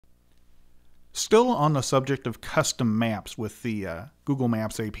Still on the subject of custom maps with the Google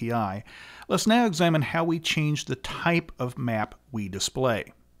Maps API, let's now examine how we change the type of map we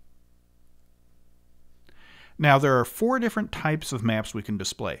display. Now, there are 4 different types of maps we can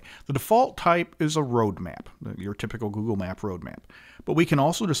display. The default type is a road map, your typical Google Map road map. But we can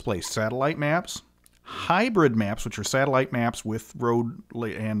also display satellite maps, hybrid maps, which are satellite maps with road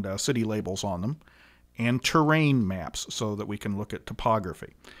and city labels on them, and terrain maps so that we can look at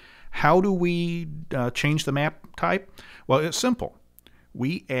topography. How do we change the map type? Well, it's simple.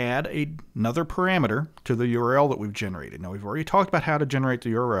 We add another parameter to the URL that we've generated. Now, we've already talked about how to generate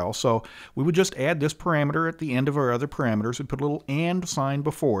the URL, so we would just add this parameter at the end of our other parameters. We put a little and sign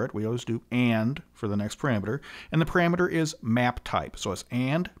before it. We always do and for the next parameter. And the parameter is map type. So it's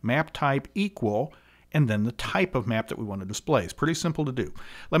and map type equal, and then the type of map that we want to display. It's pretty simple to do.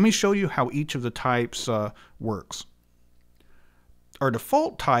 Let me show you how each of the types works. Our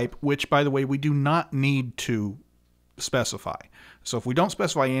default type, which, by the way, we do not need to specify. So if we don't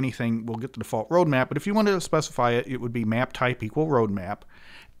specify anything, we'll get the default road map. But if you wanted to specify it, it would be map type equal road map.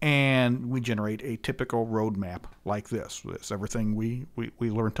 And we generate a typical road map like this. It's everything we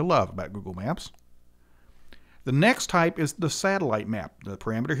learned to love about Google Maps. The next type is the satellite map. The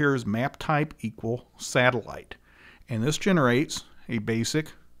parameter here is map type equal satellite. And this generates a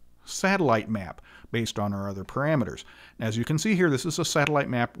basic satellite map based on our other parameters. As you can see here, this is a satellite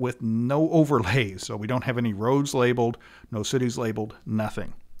map with no overlays, so we don't have any roads labeled, no cities labeled,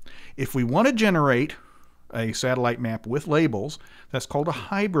 nothing. If we want to generate a satellite map with labels, that's called a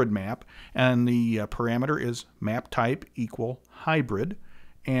hybrid map, and the parameter is map type equal hybrid,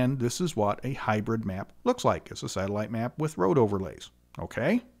 and this is what a hybrid map looks like. It's a satellite map with road overlays.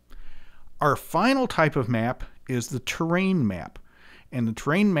 Okay? Our final type of map is the terrain map. And the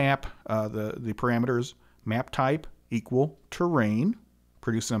terrain map, the parameters map type equal terrain,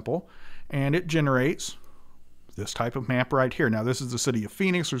 pretty simple, and it generates this type of map right here. Now, this is the city of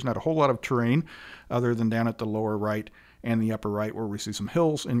Phoenix. There's not a whole lot of terrain other than down at the lower right and the upper right where we see some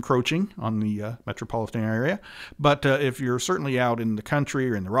hills encroaching on the metropolitan area. But if you're certainly out in the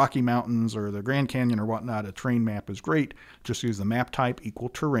country or in the Rocky Mountains or the Grand Canyon or whatnot, a terrain map is great. Just use the map type equal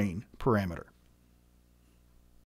terrain parameter.